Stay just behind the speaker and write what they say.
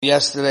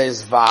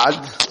Yesterday's VAD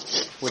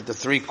with the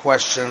three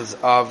questions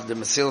of the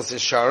Mesilas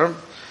Yesharim,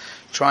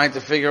 trying to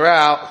figure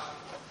out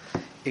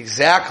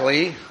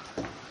exactly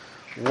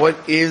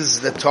what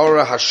is the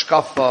Torah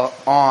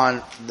Hashkafa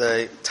on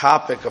the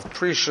topic of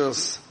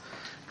Prishus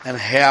and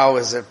how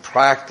is it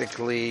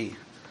practically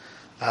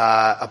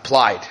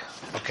applied.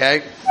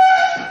 Okay?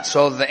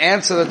 So the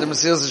answer that the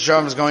Mesilas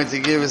Yesharim is going to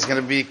give is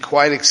going to be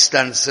quite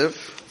extensive,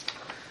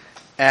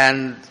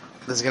 and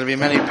there's going to be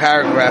many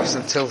paragraphs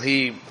until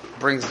he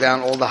brings down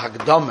all the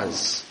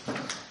Hagdamas,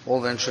 all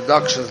the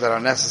introductions that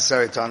are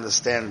necessary to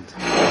understand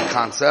the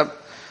concept.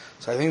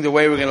 So I think the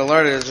way we're going to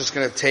learn it is just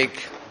going to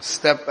take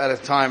step at a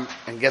time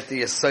and get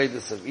the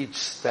asaydis of each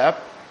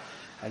step.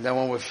 And then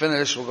when we're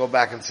finished, we'll go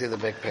back and see the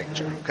big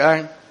picture.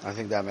 Okay? I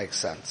think that makes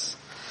sense.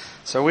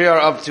 So we are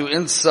up to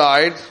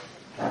inside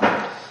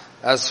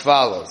as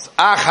follows.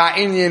 Acha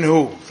inyan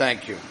hu.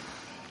 Thank you.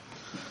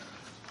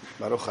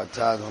 Baruch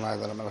atah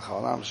Adonai melech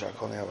haolam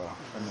she'akol nהיה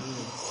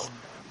b'doro.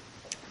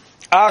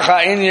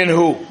 Acha inyan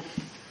hu.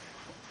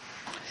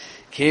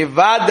 Ki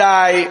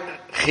vadai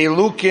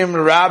chilukim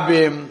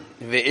rabim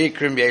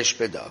ve'ikrim yesh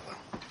bedava.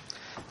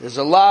 There's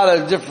a lot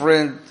of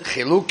different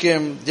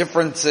chilukim,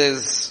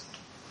 differences,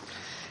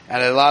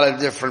 and a lot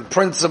of different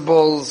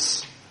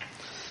principles.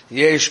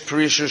 Yesh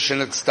prishus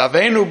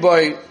shenitztavenu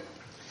boy.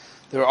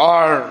 There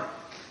are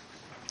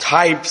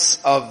types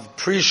of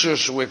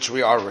prishus which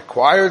we are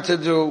required to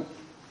do.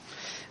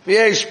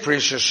 Yesh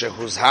prishus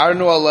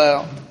shehuzharnu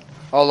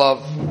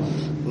alav.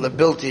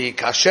 Lebilti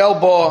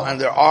kashelbo, and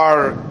there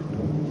are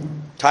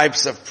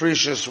types of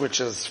prishus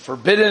which is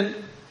forbidden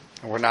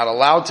and we're not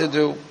allowed to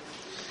do.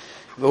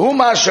 And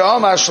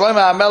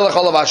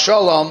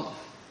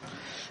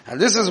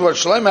this is what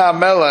Shlomo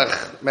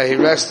HaMelech, may he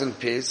rest in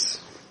peace,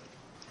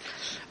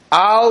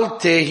 al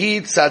tehi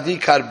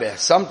tzadik harbeh.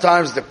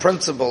 Sometimes the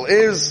principle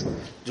is,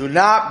 do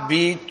not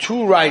be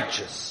too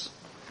righteous.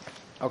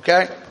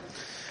 Okay?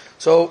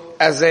 So,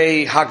 as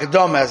a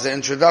hakdam, as an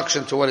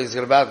introduction to what he's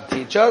about to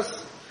teach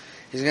us,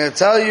 he's going to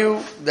tell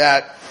you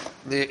that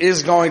there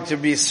is going to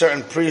be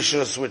certain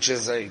prishus, which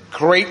is a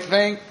great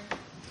thing.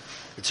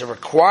 It's a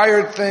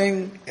required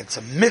thing. It's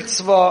a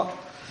mitzvah.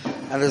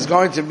 And there's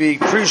going to be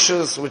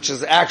prishus, which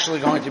is actually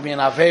going to be an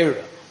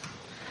aveira,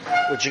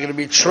 which you're going to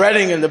be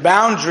treading in the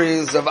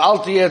boundaries of al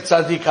tiyeh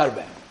tzadik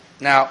harbeh.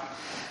 Now,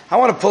 I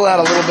want to pull out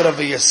a little bit of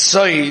a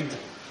yesod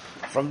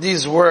from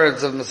these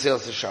words of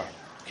Mesilas Yesharim.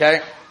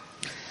 Okay?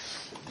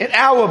 In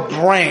our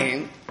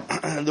brain,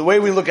 the way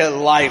we look at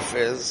life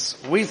is,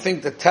 we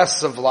think the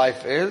test of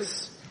life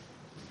is,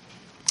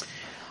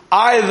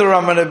 either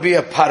I'm going to be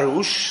a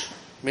parush,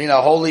 meaning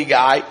a holy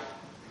guy,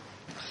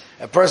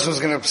 a person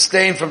who's going to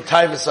abstain from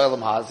taivas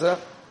olam hazeh,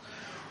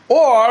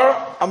 or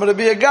I'm going to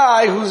be a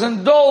guy who's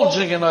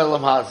indulging in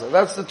olam hazeh.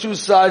 That's the two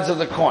sides of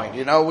the coin.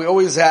 You know, we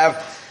always have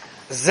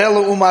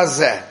zelu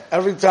umazeh.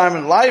 Every time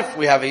in life,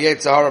 we have a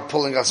yetzer hara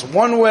pulling us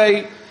one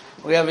way,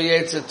 we have a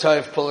yetzer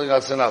tov pulling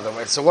us another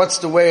way. So what's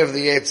the way of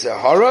the yetzer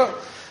hara?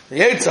 The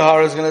yetzer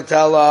hara is going to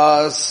tell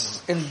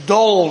us,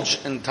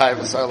 indulge in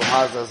taivas olam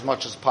hazeh as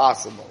much as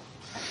possible.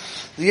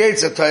 The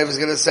yetzer tov is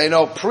going to say,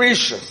 no,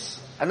 precious.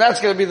 And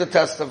that's going to be the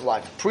test of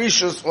life.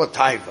 Precious or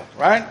taiva,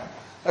 right?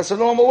 That's a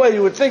normal way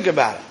you would think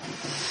about it.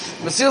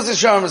 Mesilas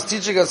Yesharim is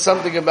teaching us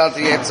something about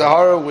the yetzer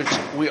hara which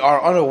we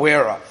are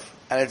unaware of.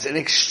 And it's an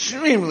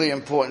extremely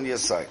important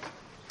yesod.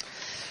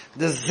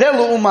 The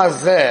zelu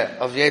umazeh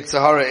of yetzer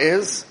hara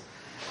is,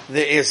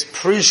 there is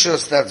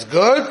precious that's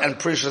good and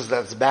precious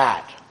that's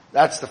bad.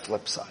 That's the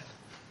flip side.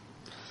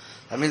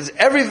 That means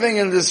everything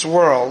in this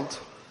world,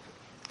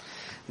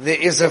 there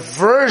is a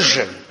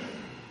version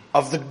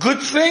of the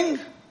good thing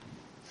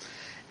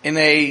in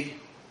a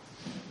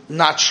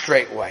not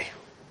straight way.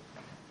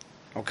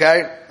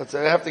 Okay? I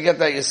have to get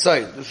that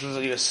yesod. This is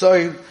a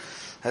yesod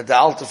that the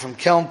Alter from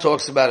Kelm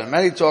talks about and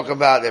many talk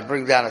about. They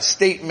bring down a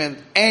statement,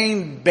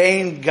 Ein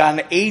bein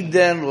gan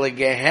Eden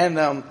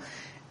legehenem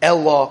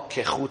elo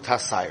kechut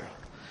hasayr.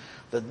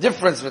 The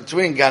difference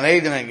between Gan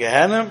Eden and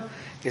Gehenim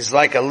is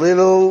like a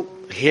little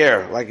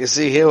hair. Like you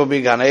see, here will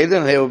be Gan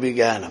Eden, here will be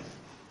Gehenim.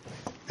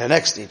 They're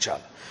next to each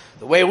other.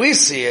 The way we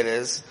see it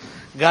is,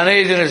 Gan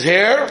Eden is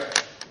here,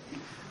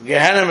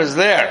 Gehenim is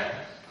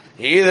there.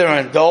 You're either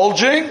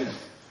indulging,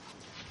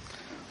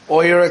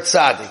 or you're a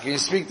tzaddik. You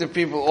speak to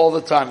people all the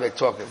time, they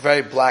talk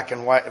very black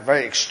and white,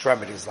 very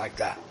extremities like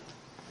that.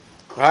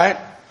 Right?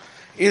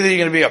 Either you're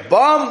going to be a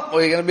bum,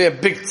 or you're going to be a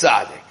big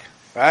tzaddik.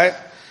 Right?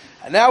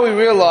 And now we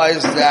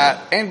realize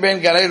that Ein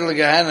ben Gan Eden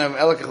leGehenim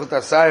elo kechut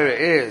hasayr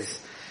is,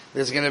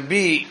 there's going to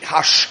be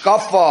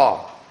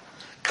hashkafa,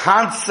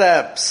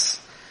 concepts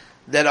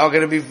that are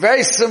going to be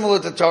very similar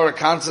to Torah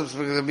concepts, but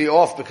they're going to be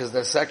off because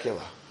they're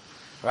secular.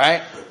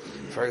 Right?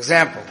 For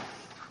example,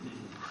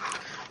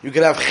 you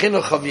could have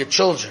chinuch of your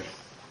children.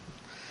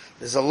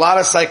 There's a lot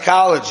of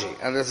psychology,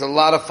 and there's a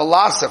lot of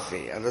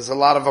philosophy, and there's a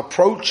lot of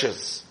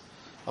approaches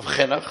of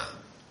chinuch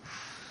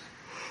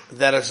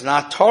that is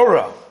not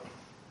Torah.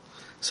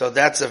 So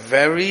that's a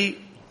very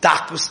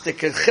dakustik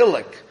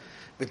chiluk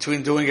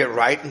between doing it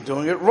right and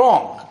doing it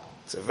wrong.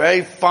 It's a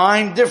very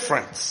fine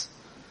difference.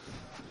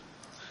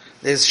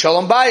 There's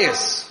Shalom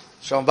Bayis.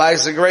 Shalom Bayis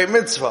is a great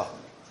mitzvah.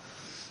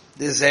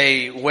 There's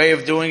a way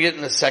of doing it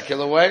in a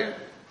secular way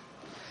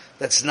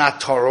that's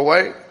not Torah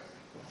way.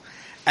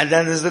 And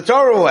then there's the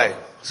Torah way.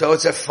 So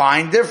it's a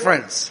fine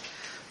difference.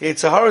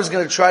 Yetzer Hara is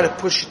going to try to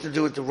push you to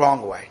do it the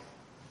wrong way.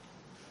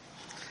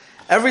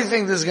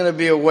 Everything there's going to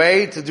be a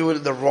way to do it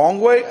the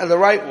wrong way and the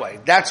right way.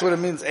 That's what it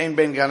means. Ein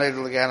ben Gan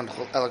Eden leGan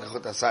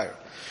Elokut Asayir.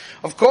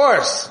 Of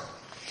course,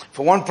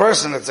 for one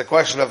person, it's a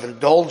question of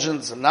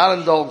indulgence and not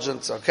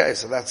indulgence. Okay,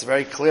 so that's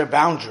very clear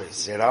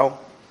boundaries, you know.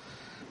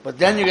 But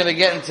then you're going to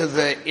get into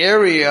the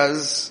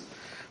areas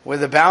where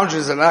the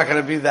boundaries are not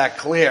going to be that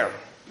clear.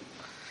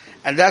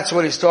 And that's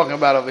what he's talking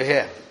about over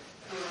here.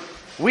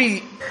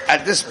 We,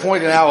 at this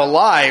point in our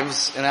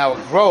lives, in our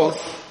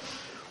growth,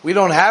 we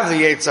don't have the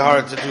Yetzer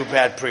Hara to do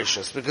bad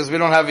precious, because we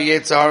don't have a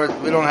Yetzer Hara,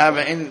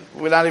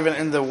 we're not even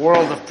in the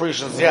world of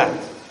precious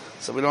yet.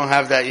 So we don't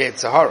have that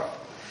Yetzer Hara.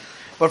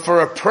 But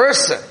for a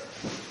person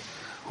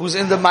who's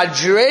in the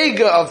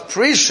Madrega of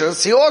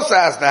precious, he also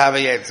has to have a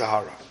Yetzer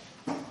Hara.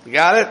 You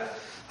got it?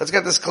 Let's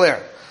get this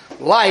clear.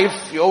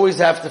 Life, you always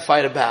have to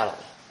fight a battle.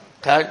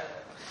 Okay?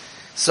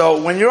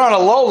 So when you're on a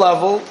low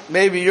level,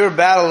 maybe your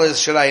battle is,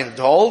 should I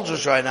indulge or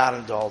should I not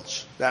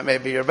indulge? That may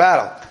be your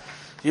battle.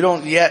 You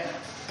don't yet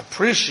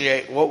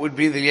appreciate what would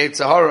be the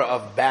Yetzer Hara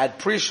of bad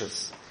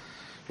precious.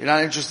 You're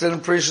not interested in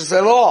precious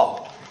at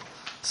all.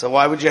 So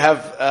why would you have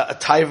a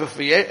taiva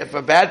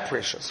for bad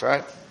precious,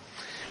 right?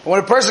 When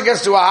a person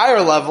gets to a higher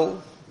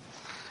level,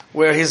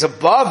 where he's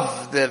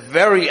above the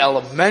very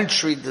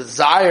elementary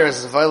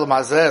desires of Olam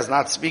Hazeh, is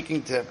not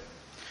speaking to him,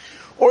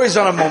 or he's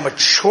on a more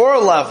mature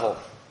level,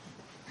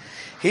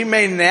 he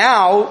may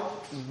now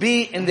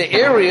be in the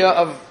area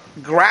of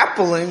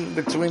grappling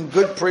between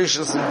good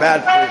precious and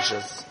bad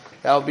precious.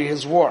 That will be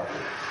his war.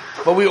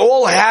 But we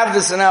all have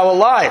this in our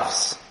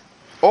lives.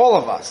 All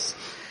of us.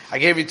 I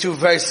gave you two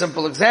very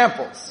simple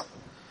examples.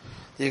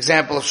 The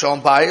example of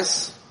Shalom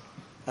Bayis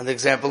and the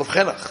example of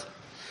Chinuch.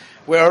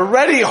 We're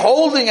already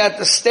holding at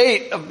the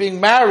state of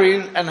being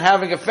married and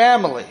having a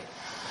family.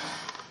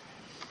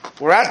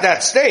 We're at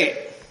that state.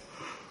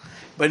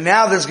 But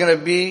now there's going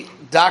to be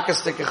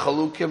dakastik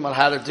chalukim on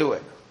how to do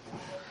it.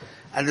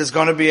 And there's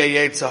going to be a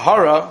Yetzer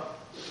Hara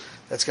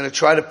that's going to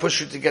try to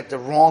push you to get the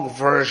wrong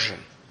version.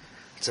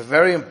 It's a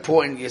very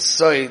important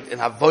yesod in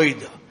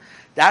avodah.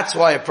 That's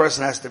why a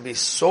person has to be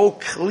so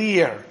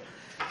clear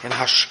in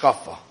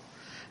hashkafa.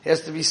 He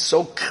has to be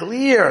so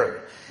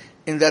clear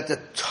in that the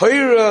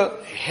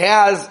Torah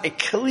has a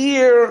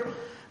clear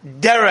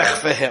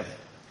derech for him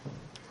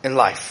in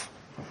life.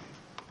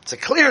 It's a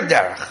clear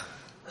derech.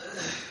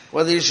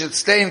 Whether you should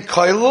stay in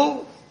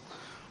koilul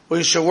or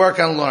you should work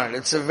and learn.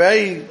 It's a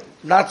very,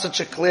 not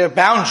such a clear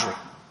boundary.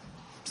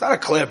 It's not a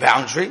clear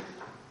boundary.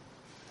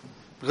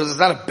 Because it's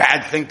not a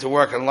bad thing to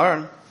work and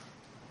learn,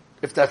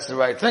 if that's the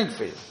right thing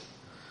for you.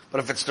 But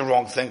if it's the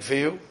wrong thing for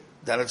you,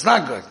 then it's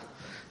not good.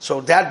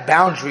 So that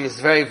boundary is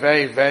very,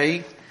 very,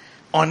 very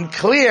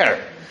unclear.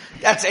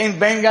 That's Ein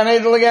Ben Gan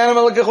Eden leGan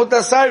Elokut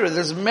Asayir.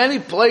 There's many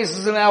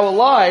places in our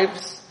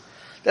lives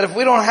that if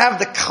we don't have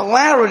the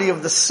clarity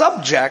of the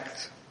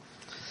subject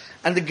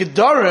and the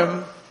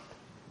gedarim,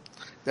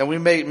 then we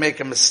may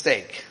make a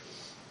mistake.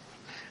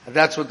 And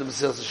that's what the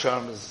Mesilas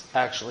Yesharim is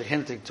actually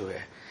hinting to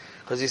here.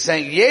 Because he's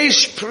saying,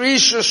 Yesh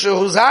precious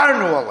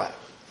shehuzarnu aleh.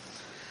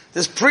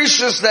 There's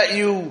precious that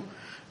you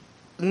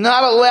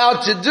not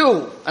allowed to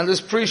do, and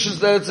there's precious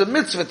that it's a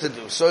mitzvah to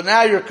do. So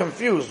now you're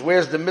confused.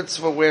 Where's the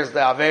mitzvah? Where's the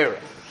avera?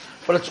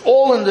 But it's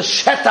all in the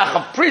shetach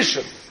of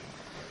precious.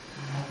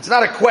 It's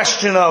not a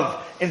question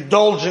of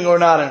indulging or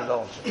not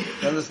indulging.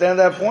 You understand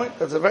that point?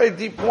 That's a very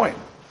deep point.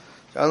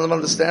 Anyone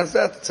understands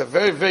that? It's a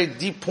very, very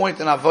deep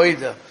point in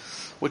avodah,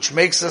 which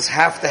makes us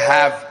have to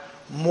have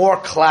more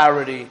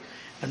clarity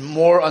and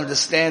more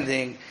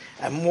understanding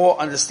how the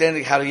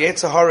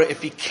Yetzer Hara,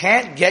 if he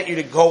can't get you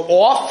to go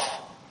off,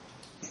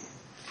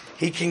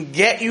 he can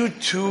get you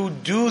to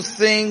do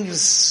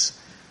things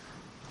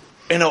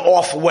in an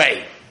off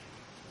way.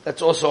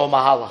 That's also a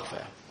mahalach for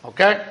him.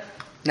 Okay?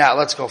 Now,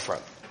 let's go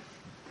further.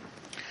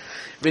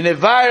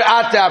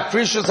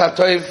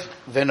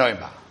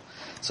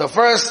 So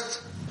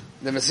first,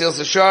 the Mesilas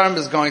Yesharim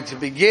is going to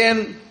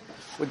begin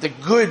with the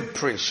good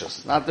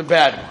precious, not the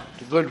bad one,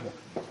 the good one.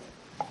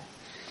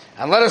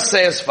 And let us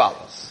say as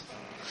follows.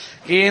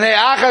 A big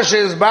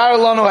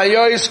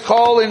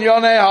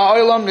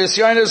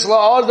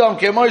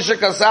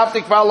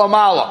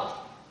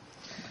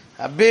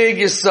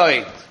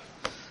yesod.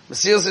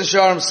 Mesilas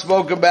Yesharim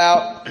spoke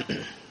about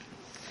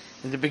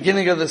in the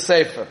beginning of the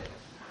Sefer.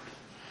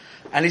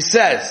 And he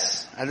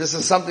says, and this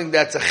is something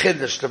that's a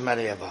chiddush to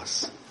many of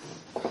us.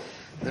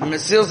 The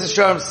Mesilas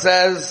Yesharim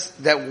says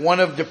that one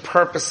of the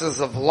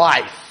purposes of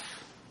life,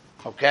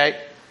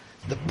 okay,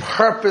 the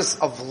purpose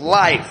of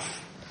life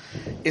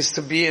is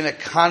to be in a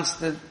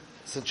constant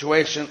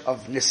situation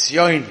of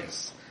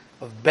nisyonis,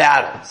 of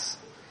battles.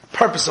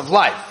 Purpose of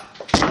life.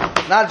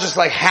 Not just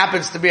like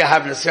happens to be I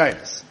have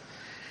nisyonis.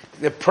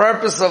 The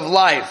purpose of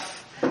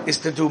life is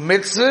to do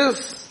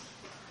mitzvahs,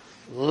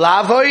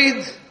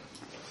 lavoid,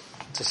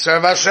 to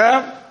serve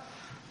Hashem,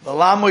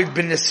 V'lamoid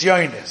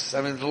b'nisyonis.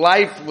 I mean,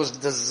 life was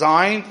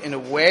designed in a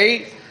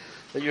way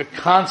that you're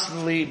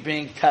constantly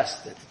being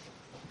tested.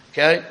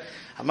 Okay?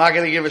 I'm not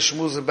going to give a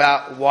shmuz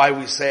about why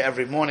we say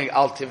every morning,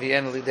 Al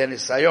Tivien Liden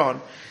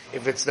Isayon,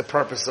 if it's the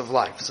purpose of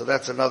life. So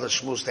that's another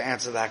shmuz to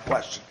answer that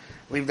question.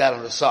 Leave that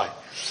on the side.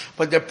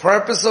 But the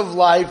purpose of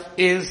life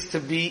is to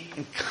be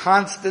in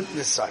constant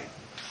nisayon.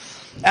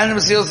 And the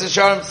Mesilas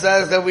Yesharim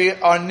says that we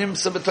are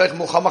nimsa b'toich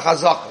mulchama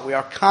chazaka. We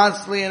are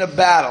constantly in a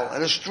battle,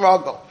 in a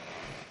struggle.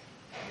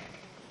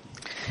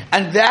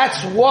 And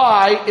that's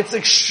why it's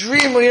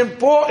extremely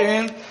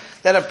important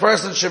that a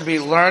person should be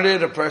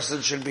learned, a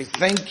person should be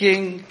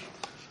thinking,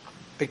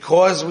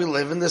 because we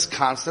live in this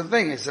constant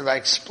thing. He said, I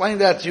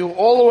explained that to you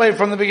all the way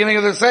from the beginning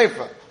of the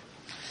Sefer.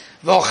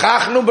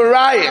 V'ochachnu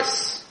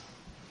b'rayis.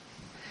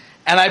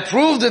 And I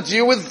proved it to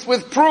you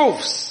with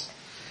proofs.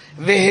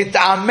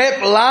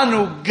 V'hitamet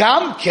lanu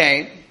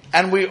gamkein,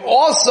 and we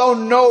also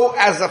know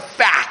as a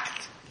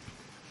fact.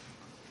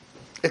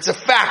 It's a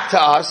fact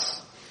to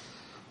us,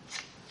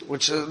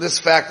 which this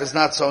fact is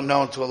not so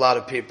known to a lot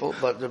of people,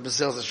 but the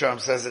Mesilas Yesharim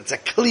says it's a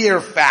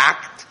clear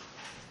fact.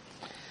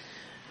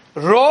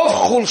 Rov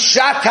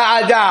chulshat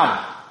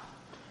ha'adam,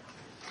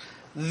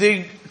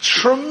 the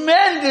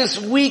tremendous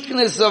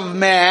weakness of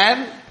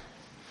man,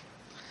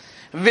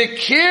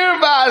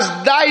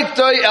 v'kirvas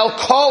daitoi el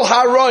kol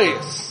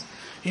haroyis,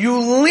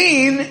 you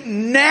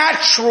lean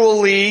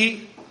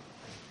naturally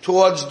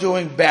towards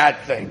doing bad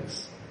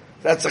things.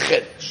 That's a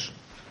chiddush.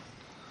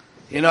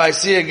 You know, I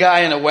see a guy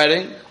in a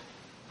wedding,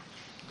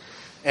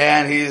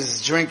 and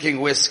he's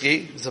drinking whiskey.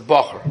 He's a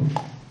bocher.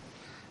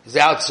 He's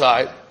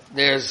outside.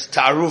 There's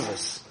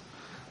ta'aruvas.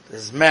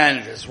 There's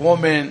men, there's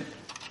women,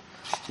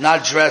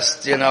 not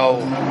dressed, in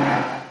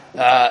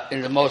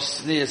the most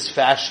sneeze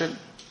fashion.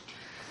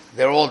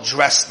 They're all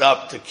dressed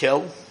up to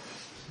kill.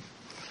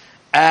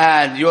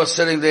 And you're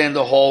sitting there in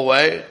the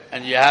hallway,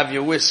 and you have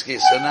your whiskey,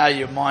 so now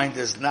your mind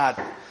is not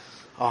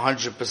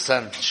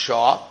 100%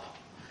 sharp.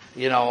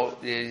 You know,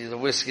 the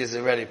whiskey is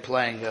already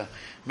playing,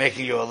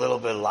 making you a little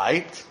bit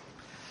light.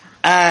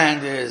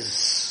 And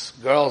there's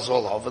girls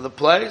all over the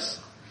place.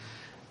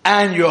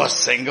 And you're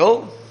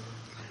single.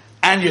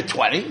 And you're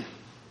 20.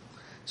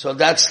 So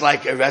that's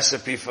like a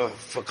recipe for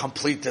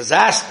complete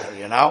disaster,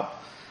 you know.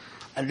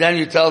 And then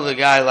you tell the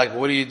guy, like,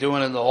 what are you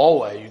doing in the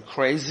hallway? Are you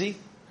crazy?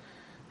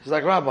 He's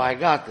like, Rabbi, I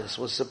got this.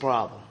 What's the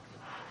problem?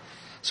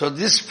 So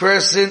this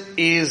person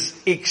is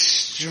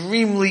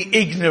extremely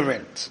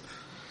ignorant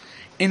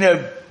in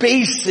a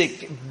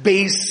basic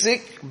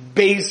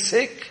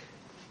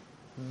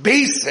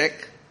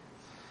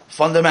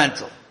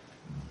fundamental.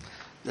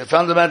 The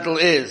fundamental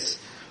is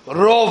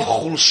Rov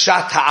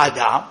chulshat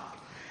ha'adam.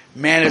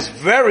 Man is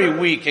very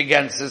weak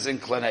against his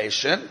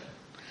inclination.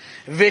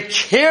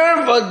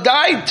 V'kirva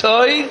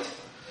daitoi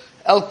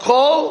el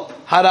kol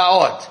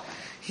haraot.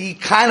 He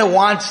kind of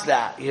wants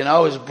that, you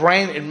know, his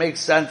brain, it makes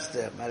sense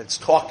to him, and it's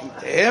talking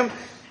to him,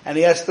 and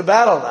he has to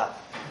battle that.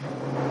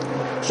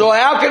 So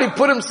how can he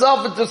put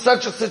himself into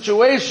such a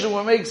situation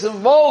where it makes him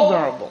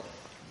vulnerable?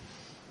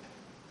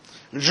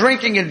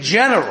 Drinking in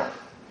general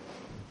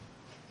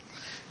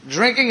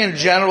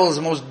is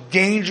the most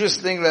dangerous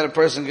thing that a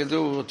person can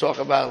do. We'll talk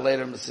about it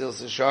later in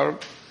Mesilas Yesharim,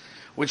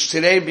 which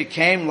today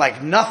became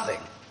like nothing.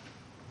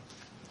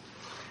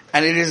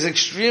 And it is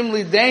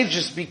extremely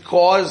dangerous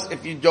because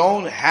if you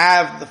don't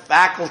have the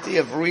faculty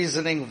of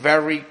reasoning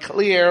very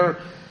clear,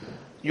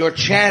 your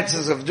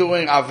chances of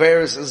doing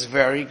averis is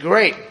very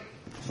great.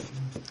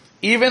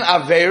 Even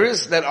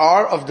averis that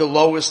are of the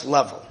lowest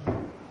level.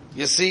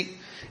 You see,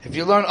 if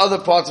you learn other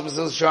parts of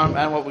Mesilas Yesharim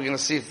and what we're going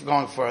to see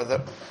going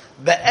further,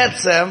 the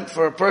etzem,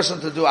 for a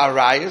person to do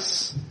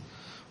arayis,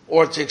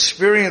 or to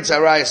experience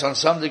arayis on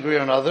some degree or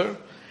another,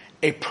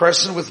 a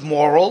person with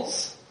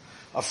morals,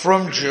 a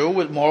frum Jew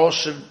with morals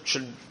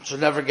should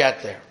never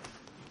get there.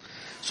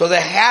 So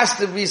there has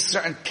to be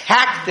certain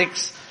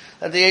tactics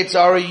that the Yetzer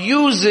Hara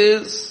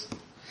uses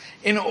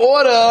in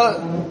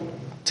order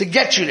to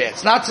get you there.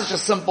 It's not such a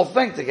simple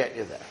thing to get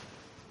you there.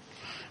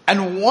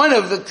 And one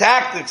of the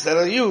tactics that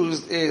are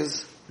used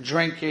is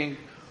drinking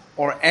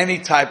or any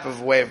type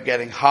of way of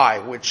getting high,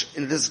 which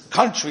in this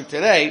country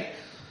today,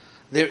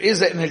 there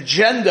is an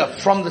agenda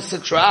from the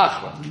Sitra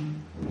Achra,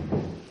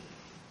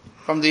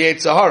 from the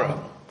Yetzer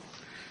Hara,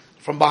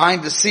 from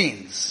behind the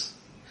scenes,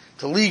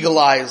 to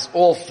legalize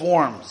all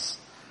forms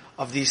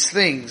of these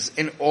things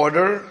in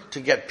order to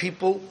get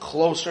people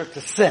closer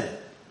to sin.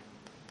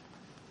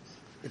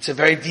 It's a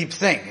very deep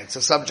thing. It's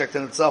a subject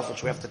in itself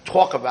which we have to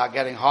talk about,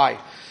 getting high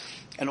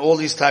and all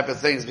these type of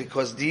things,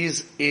 because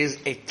these is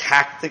a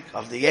tactic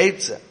of the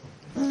Yetzer.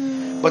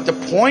 But the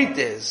point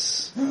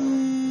is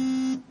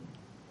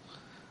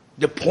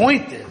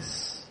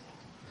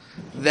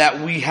that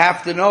we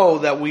have to know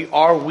that we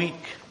are weak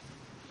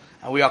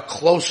and we are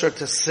closer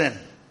to sin.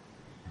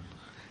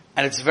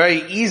 And it's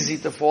very easy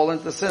to fall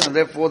into sin, and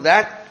therefore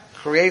that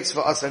creates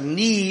for us a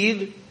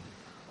need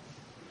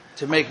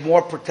to make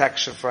more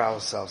protection for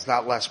ourselves,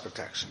 not less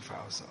protection for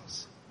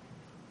ourselves.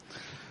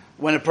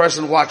 When a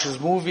person watches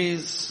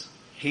movies,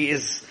 he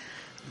is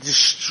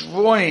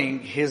destroying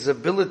his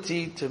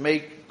ability to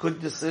make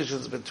good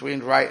decisions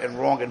between right and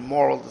wrong and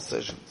moral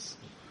decisions.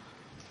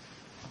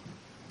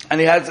 And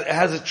it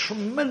has a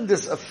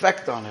tremendous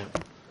effect on him,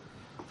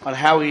 on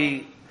how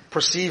he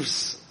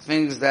perceives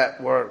things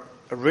that were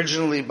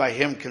originally by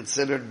him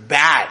considered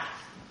bad,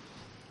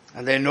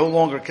 and they're no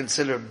longer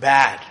considered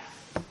bad.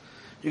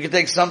 You can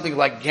take something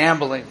like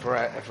gambling,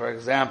 for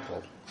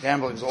example.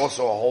 Gambling is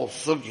also a whole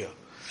sugya.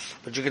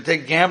 But you can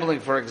take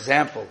gambling, for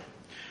example,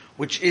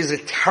 which is a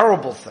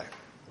terrible thing.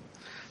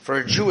 For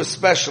a Jew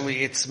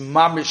especially, it's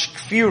mamish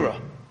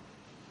kfira.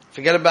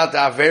 Forget about the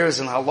averas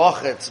and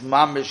halacha, it's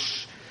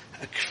mamish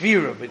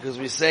kfira, because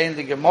we say in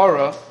the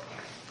Gemara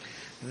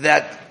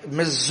that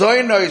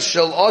mezoinoi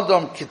shel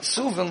odom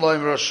kitzuvin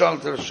loim rosham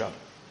terasham.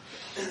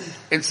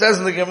 It says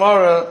in the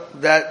Gemara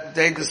that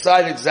they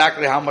decide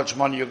exactly how much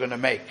money you're going to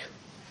make.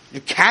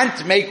 You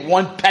can't make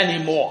 1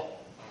 penny more.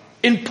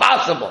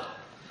 Impossible.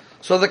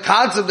 So the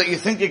concept that you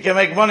think you can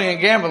make money in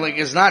gambling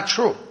is not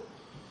true.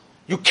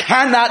 You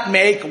cannot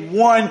make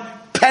 1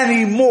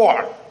 penny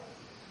more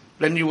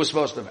than you were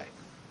supposed to make.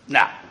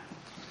 Now,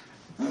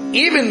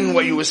 even in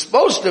what you were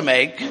supposed to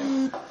make,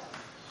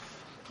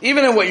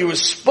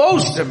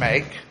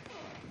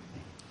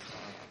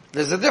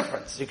 there's a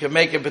difference. You can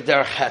make a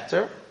b'derech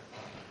heter,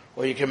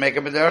 or you can make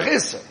a b'derech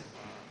iser.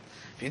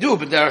 If you do a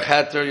b'derech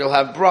heter, you'll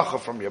have bracha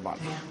from your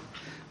money.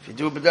 If you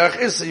do a b'derech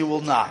iser, you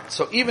will not.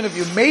 So even if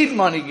you made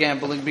money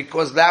gambling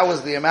because that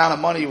was the amount of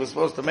money you were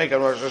supposed to make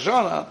on Rosh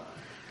Hashanah,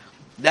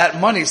 that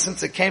money,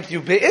 since it came to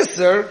you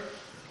be'isr,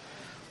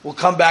 will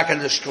come back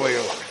and destroy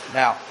your life.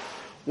 Now,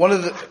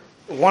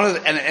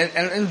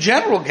 and in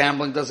general,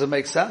 gambling doesn't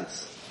make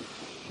sense.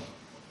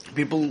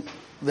 People,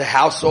 the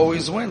house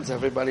always wins.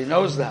 Everybody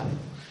knows that.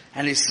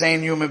 Any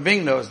sane human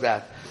being knows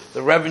that.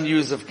 The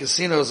revenues of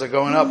casinos are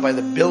going up by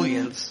the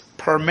billions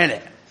per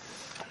minute.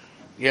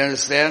 You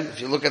understand?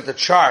 If you look at the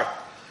chart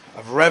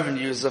of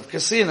revenues of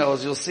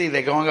casinos, you'll see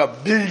they're going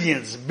up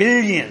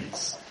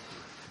billions.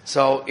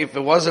 So if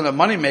it wasn't a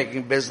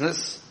money-making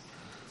business,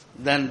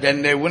 then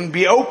they wouldn't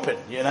be open,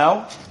 you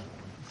know?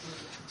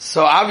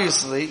 So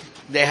obviously,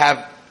 they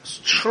have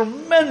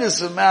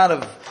tremendous amount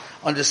of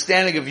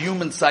understanding of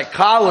human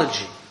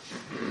psychology.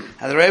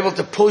 And they're able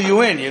to pull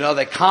you in, you know,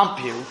 they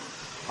comp you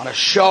on a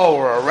show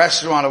or a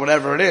restaurant or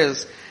whatever it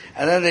is,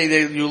 and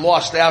then you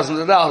lost thousands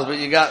of dollars, but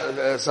you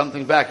got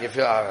something back. You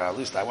feel, at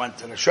least I went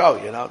to the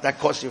show, you know, that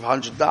cost you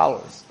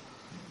 $100.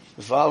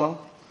 You follow?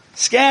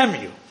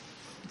 Scam you.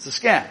 It's a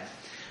scam.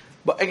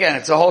 But again,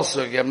 it's a whole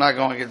sugya. I'm not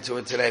going into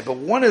it today. But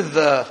one of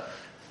the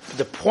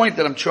point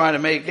that I'm trying to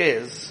make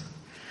is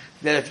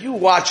that if you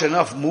watch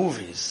enough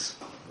movies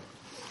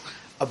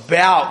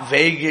about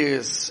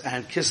Vegas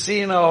and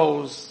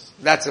casinos,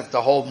 that's if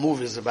the whole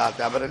movie is about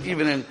that. But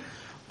even in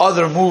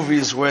other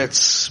movies where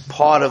it's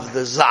part of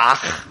the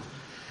zach,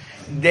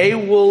 they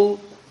will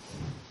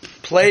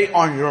play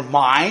on your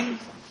mind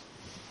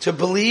to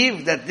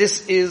believe that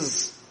this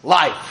is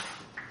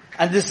life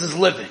and this is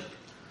living.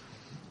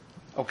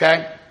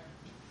 Okay?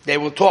 They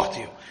will talk to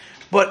you.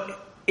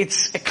 But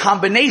it's a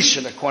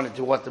combination according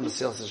to what the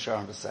Mesilas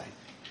Yesharim is saying.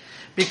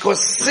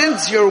 Because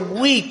since you're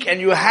weak and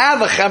you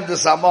have a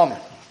chemdes hamomim,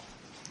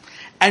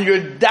 and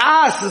your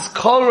das is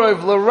kol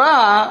roiv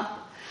l'ra,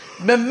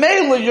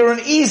 memela you're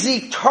an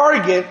easy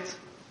target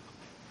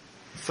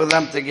for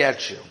them to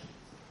get you.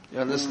 You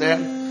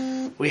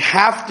understand? We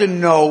have to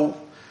know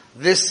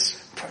this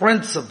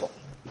principle.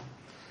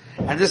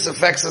 And this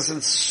affects us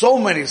in so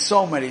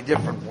many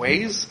different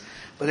ways.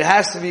 But it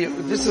has to be,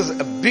 this is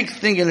a big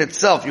thing in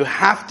itself. You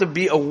have to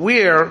be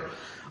aware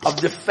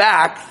of the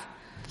fact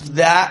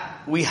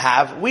that we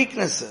have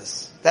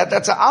weaknesses.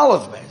 That's an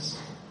olive base.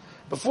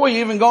 Before you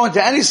even go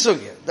into any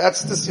sugya.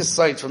 That's this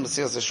site from the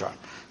Mesilas Yesharim.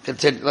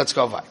 Continue. Let's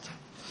go back.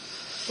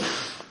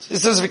 It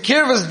says,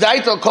 "V'kirvas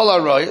daito kol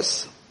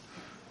haroyos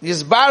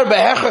yizbar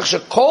behechach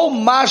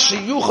shekol ma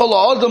sheyuchal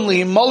ha'odam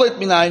lihimolit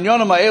min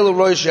ha'inyonim ha'elu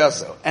roish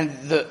yaso."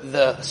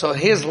 And so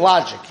here's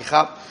logic.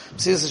 Mesilas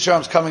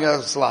Yesharim is coming out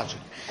of this logic.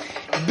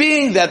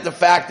 Being that the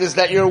fact is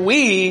that you're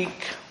weak,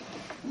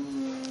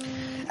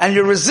 and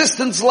your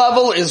resistance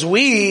level is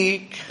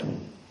weak,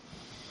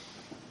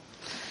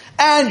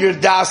 and your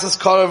das is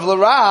karav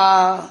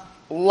l'ra,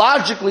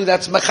 logically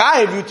that's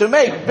mechayiv you to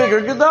make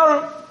bigger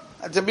gedarim,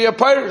 and to be a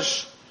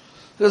pirish.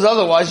 Because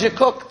otherwise you're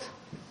cooked.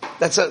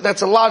 That's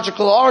a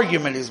logical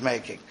argument he's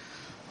making.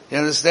 You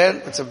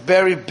understand? It's a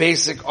very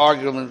basic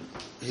argument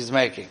he's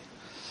making.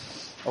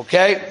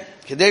 Okay?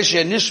 Kadesh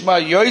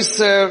nishma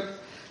yoiser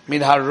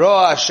min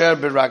haroa asher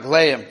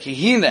beragleim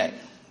kihine.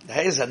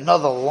 Here's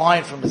another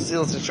line from the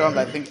Mesilas Yesharim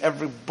that I think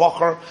every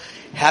bacher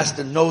has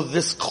to know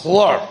this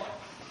klor.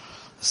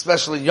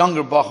 Especially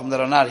younger bachim that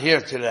are not here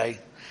today.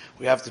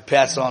 We have to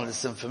pass on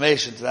this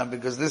information to them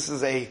because this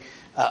is a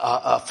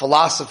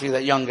philosophy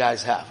that young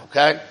guys have.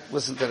 Okay?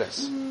 Listen to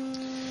this.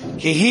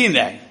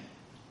 Kihine.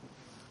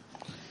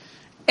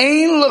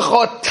 Ein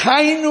lecha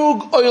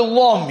tainug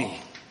oilomi.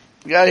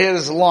 You gotta hear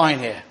this line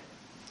here.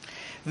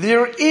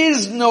 There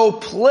is no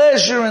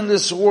pleasure in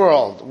this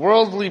world,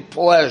 worldly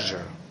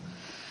pleasure.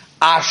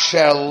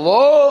 Asher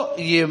lo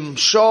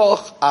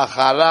yimshoch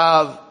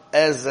acharav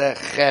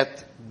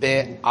ezechet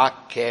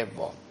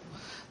be'akevo.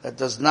 That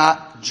does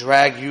not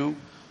drag you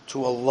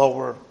to a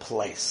lower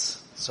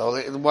place. So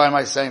why am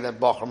I saying that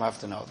Bochum have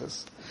to know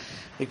this?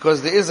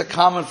 Because there is a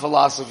common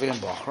philosophy in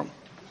Bochum.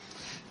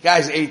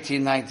 Guy's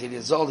 18, 19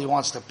 years old. He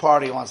wants to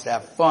party. He wants to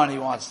have fun. He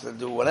wants to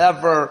do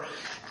whatever.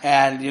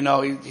 And,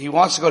 he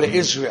wants to go to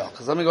Israel.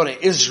 Because let me go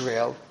to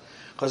Israel.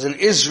 Because in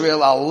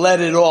Israel, I'll let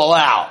it all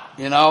out.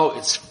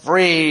 It's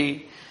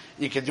free.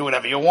 You can do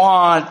whatever you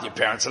want. Your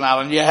parents are not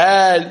on your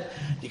head.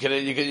 You can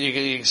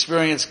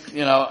experience,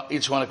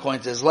 each one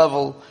according to his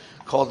level.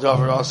 Called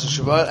Dover also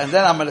Shabbat. And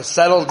then I'm going to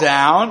settle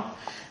down.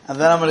 And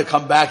then I'm going to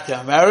come back to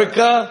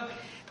America.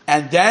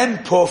 And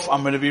then, poof,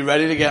 I'm going to be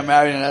ready to get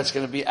married, and that's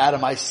going to be out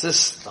of my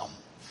system.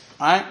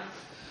 Right?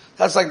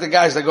 That's like the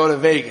guys that go to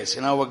Vegas.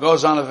 What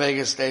goes on in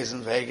Vegas stays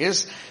in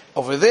Vegas.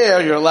 Over there,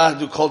 you're allowed to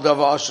do Kol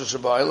Davar Asher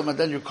Shabbat, and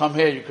then you come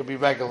here, you could be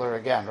regular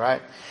again,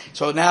 right?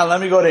 So now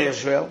let me go to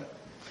Israel.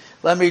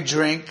 Let me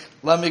drink.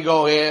 Let me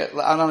go here.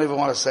 I don't even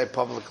want to say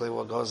publicly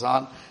what goes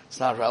on. It's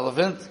not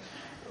relevant.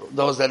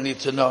 Those that need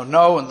to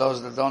know, and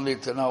those that don't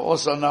need to know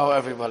also know.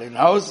 Everybody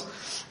knows.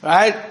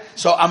 Right?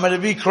 So I'm going to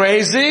be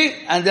crazy,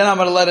 and then I'm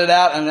going to let it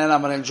out, and then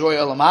I'm going to enjoy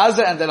Olam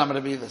Hazeh, and then I'm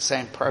going to be the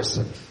same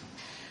person.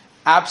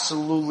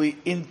 Absolutely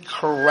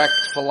incorrect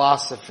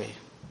philosophy.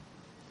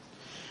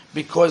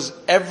 Because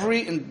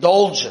every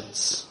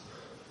indulgence,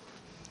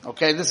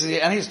 okay,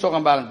 and he's talking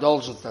about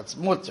indulgence that's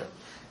mutter.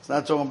 He's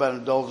not talking about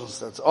indulgence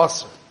that's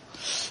asr.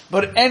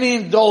 But any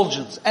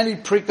indulgence, any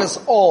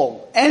prikas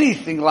all,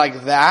 anything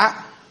like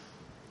that,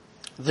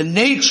 the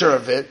nature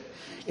of it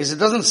is it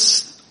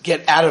doesn't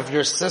get out of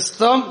your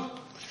system,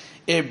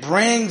 it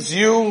brings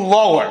you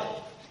lower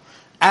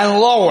and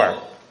lower.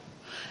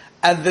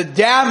 And the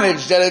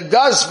damage that it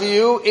does for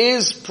you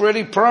is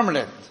pretty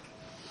permanent.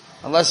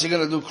 Unless you're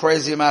going to do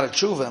crazy amount of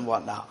tshuva and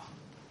whatnot.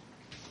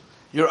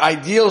 Your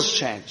ideals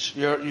change.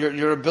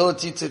 Your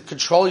ability to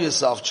control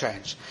yourself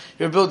change.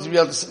 Your ability to be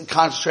able to sit and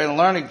concentrate on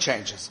learning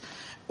changes.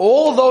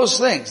 All those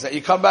things that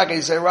you come back and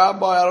you say,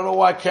 Rabbi, I don't know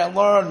why I can't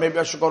learn. Maybe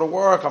I should go to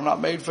work. I'm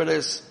not made for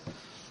this.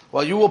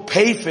 Well, you will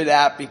pay for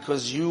that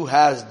because you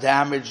has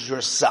damaged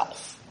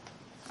yourself.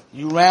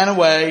 You ran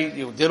away.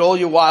 You did all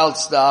your wild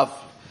stuff.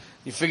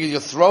 You figured you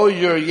throw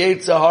your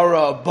Yetzer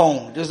Hara a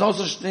bone. There's no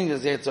such thing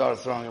as Yetzer Hara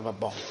throwing him a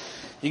bone.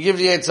 You give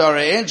the Yetzer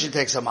Hara an inch, he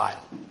takes a mile.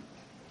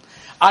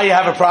 You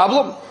have a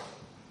problem.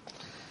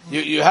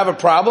 You have a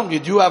problem. You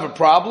do have a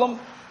problem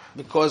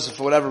because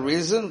for whatever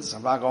reasons,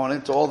 I'm not going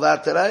into all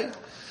that today.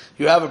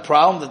 You have a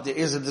problem that there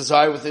is a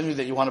desire within you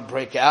that you want to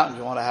break out and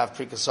you want to have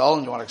Prikasol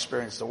and you want to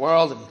experience the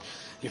world and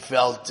you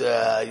felt, you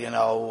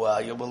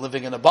were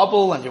living in a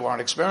bubble and you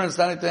weren't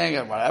experiencing anything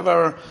and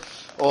whatever,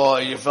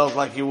 or you felt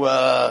like you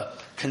were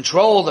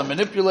controlled and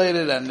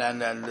manipulated and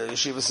the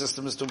yeshiva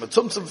system is too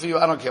matumtum for you.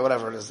 I don't care,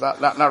 whatever it is.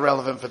 Not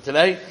relevant for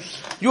today.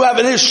 You have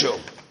an issue.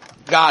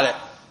 Got it.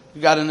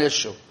 You got an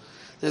issue.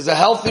 There's a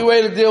healthy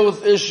way to deal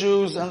with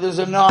issues and there's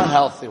a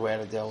non-healthy way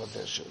to deal with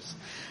issues.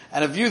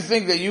 And if you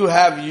think that you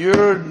have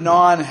your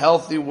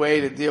non-healthy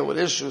way to deal with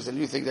issues and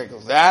you think that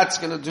that's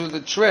going to do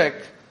the trick,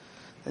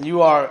 then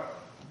you are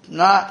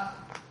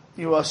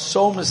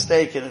so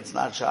mistaken, it's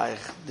not shaykh.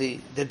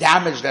 The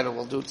damage that it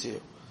will do to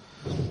you.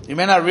 You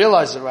may not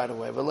realize it right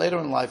away, but later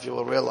in life you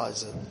will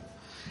realize it.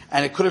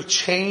 And it could have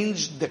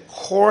changed the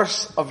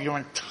course of your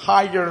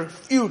entire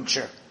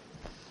future.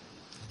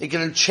 It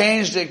could have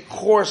changed the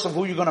course of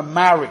who you're going to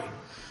marry.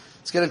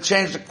 It's going to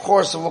change the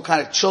course of what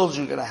kind of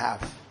children you're going to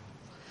have.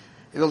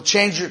 It'll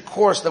change your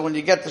course that when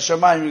you get to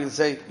Shemayim, you can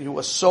say you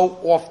were so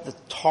off the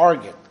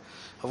target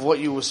of what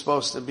you were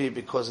supposed to be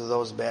because of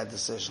those bad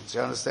decisions.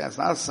 You understand? It's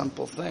not a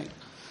simple thing.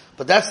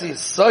 But that's the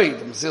Yisoid,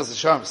 the Mesilas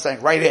Yesharim is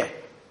saying right here.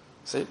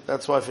 See?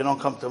 That's why if you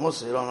don't come to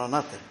Musa, you don't know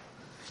nothing.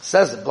 It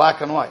says it,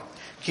 black and white.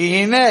 Ki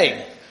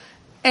hinei,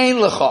 ein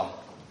lecha,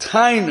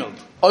 tainud,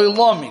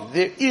 oilami.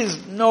 There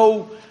is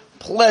no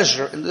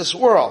pleasure in this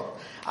world.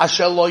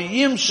 Asher lo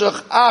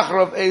yimshach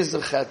achrav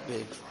ezer chet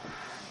b'ikva.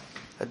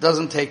 It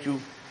doesn't take you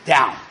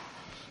down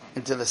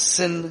into the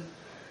sin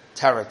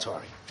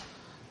territory.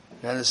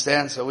 You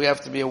understand? So we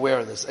have to be aware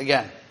of this.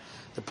 Again,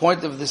 the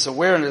point of this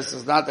awareness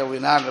is not that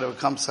we're not going to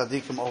become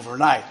tzaddikim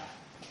overnight.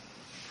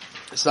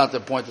 It's not the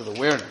point of the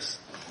awareness.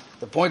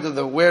 The point of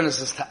the awareness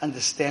is to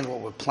understand what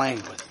we're playing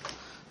with,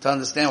 to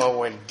understand what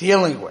we're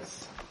dealing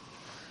with,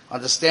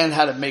 understand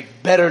how to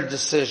make better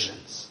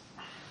decisions,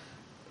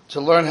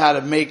 to learn how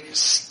to make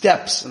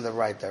steps in the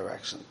right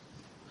direction.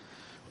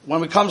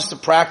 When it comes to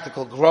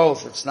practical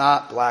growth, it's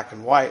not black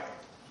and white.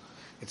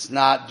 It's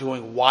not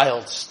doing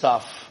wild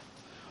stuff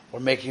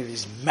or making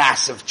these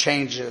massive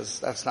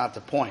changes. That's not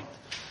the point.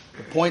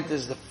 The point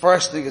is the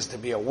first thing is to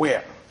be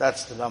aware.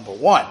 That's the number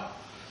one.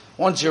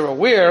 Once you're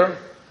aware,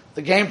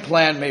 the game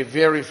plan may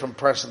vary from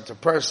person to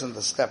person.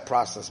 The step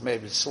process may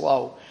be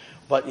slow,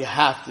 but you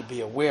have to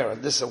be aware.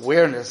 And this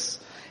awareness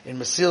in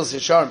Mesilas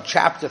Yesharim,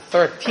 chapter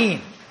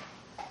 13,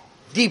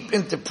 deep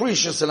into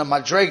Precious in a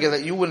Madrega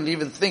that you wouldn't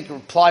even think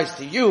applies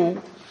to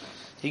you,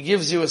 he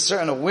gives you a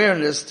certain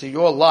awareness to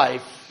your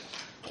life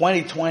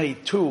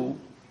 2022,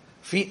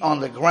 feet on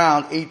the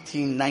ground,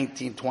 18,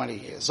 19, 20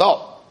 years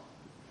old.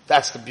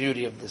 That's the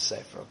beauty of this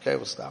sefer. Okay,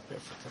 we'll stop here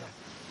for today.